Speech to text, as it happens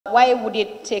Why would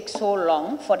it take so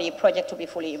long for the project to be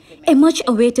fully implemented? A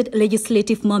much-awaited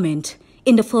legislative moment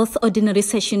in the fourth ordinary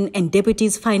session, and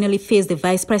deputies finally faced the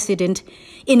Vice President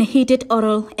in a heated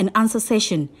oral and answer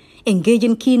session,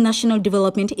 engaging key national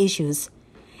development issues.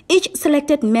 Each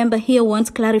selected member here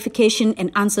wants clarification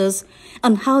and answers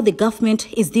on how the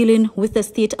government is dealing with the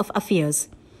state of affairs,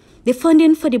 the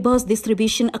funding for the bus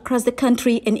distribution across the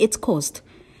country and its cost,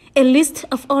 a list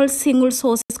of all single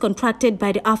sources contracted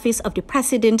by the Office of the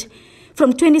President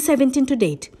from 2017 to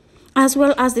date, as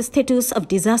well as the status of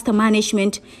disaster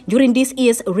management during this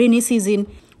year's rainy season,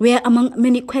 were among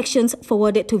many questions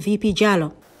forwarded to VP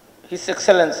Jallow. His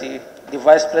Excellency, the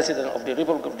Vice President of the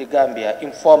Republic of the Gambia,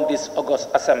 informed this August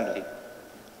Assembly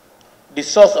the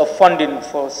source of funding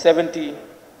for 70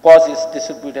 buses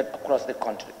distributed across the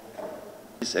country.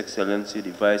 His Excellency,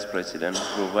 the Vice President,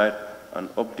 provided an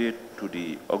update to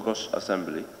the August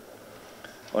Assembly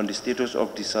on the status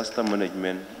of disaster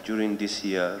management during this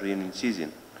year's rainy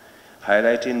season,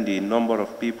 highlighting the number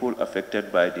of people affected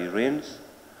by the rains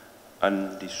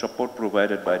and the support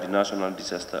provided by the National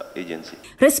Disaster Agency.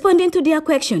 Responding to their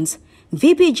questions,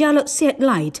 VP Jallow shed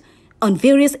light on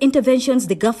various interventions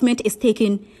the government is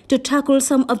taking to tackle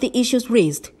some of the issues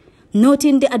raised,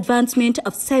 noting the advancement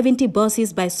of 70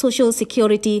 buses by Social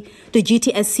Security to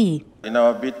GTSC. In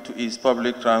our bid to ease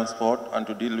public transport and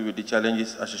to deal with the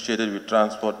challenges associated with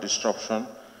transport disruption,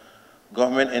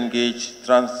 government engaged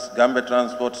Gambia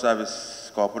Transport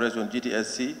Service Corporation,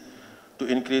 GTSC, to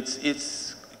increase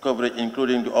its coverage,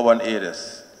 including the urban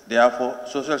areas. Therefore,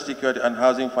 Social Security and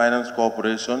Housing Finance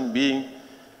Corporation, being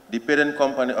the parent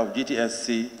company of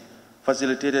GTSC,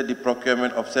 facilitated the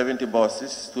procurement of 70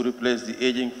 buses to replace the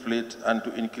aging fleet and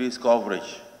to increase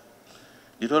coverage.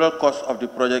 The total cost of the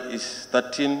project is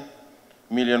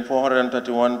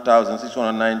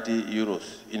 13,431,690 euros,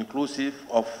 inclusive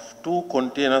of 2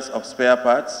 containers of spare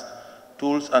parts,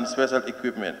 tools, and special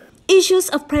equipment. Issues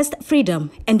of press freedom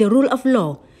and the rule of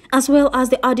law, as well as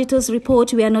the auditor's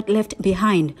report, were not left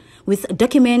behind, with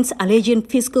documents alleging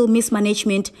fiscal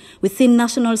mismanagement within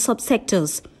national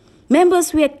subsectors.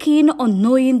 Members were keen on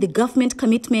knowing the government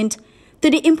commitment to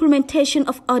the implementation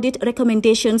of audit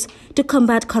recommendations to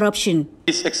combat corruption.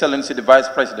 His Excellency the Vice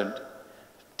President,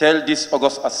 tell this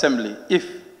August Assembly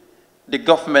if the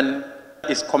government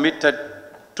is committed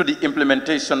to the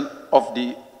implementation of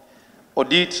the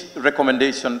audit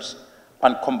recommendations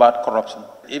and combat corruption.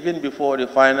 Even before the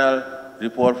final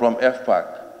report from FPAC,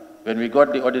 when we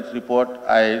got the audit report,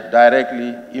 I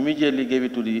immediately gave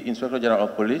it to the Inspector General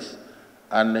of Police,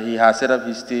 and he has set up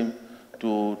his team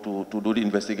to do the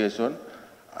investigation.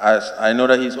 As I know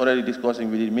that he's already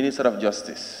discussing with the Minister of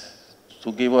Justice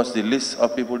to give us the list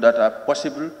of people that are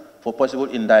possible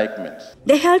indictments.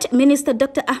 The Health Minister,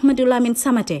 Dr. Ahmadulamin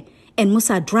Samate, and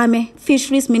Musa Drame,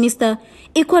 Fisheries Minister,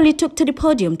 equally took to the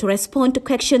podium to respond to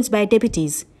questions by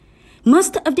deputies.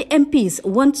 Most of the MPs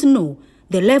want to know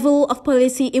the level of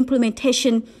policy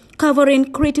implementation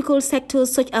covering critical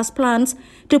sectors such as plans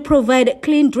to provide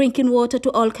clean drinking water to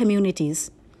all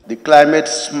communities. The Climate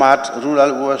Smart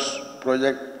Rural Wash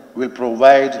Project will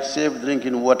provide safe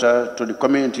drinking water to the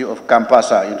community of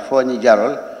Kampasa in Foni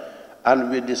Jarol, and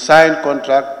with the signed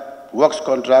works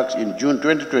contract in June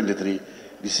 2023,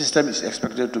 the system is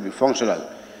expected to be functional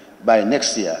by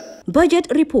next year. Budget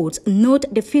reports note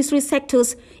the fishery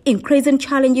sector's increasing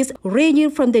challenges ranging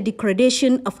from the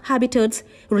degradation of habitats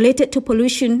related to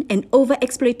pollution and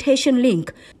overexploitation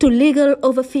linked to legal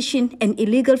overfishing and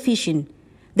illegal fishing.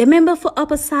 The member for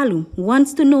Upper Salum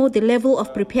wants to know the level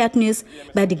of preparedness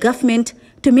by the government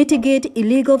to mitigate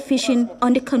illegal fishing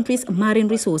on the country's marine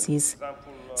resources.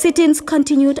 Sit-ins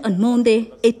continued on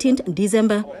Monday, 18th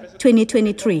December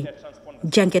 2023.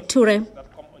 Jankey Touray,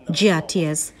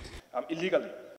 GRTS.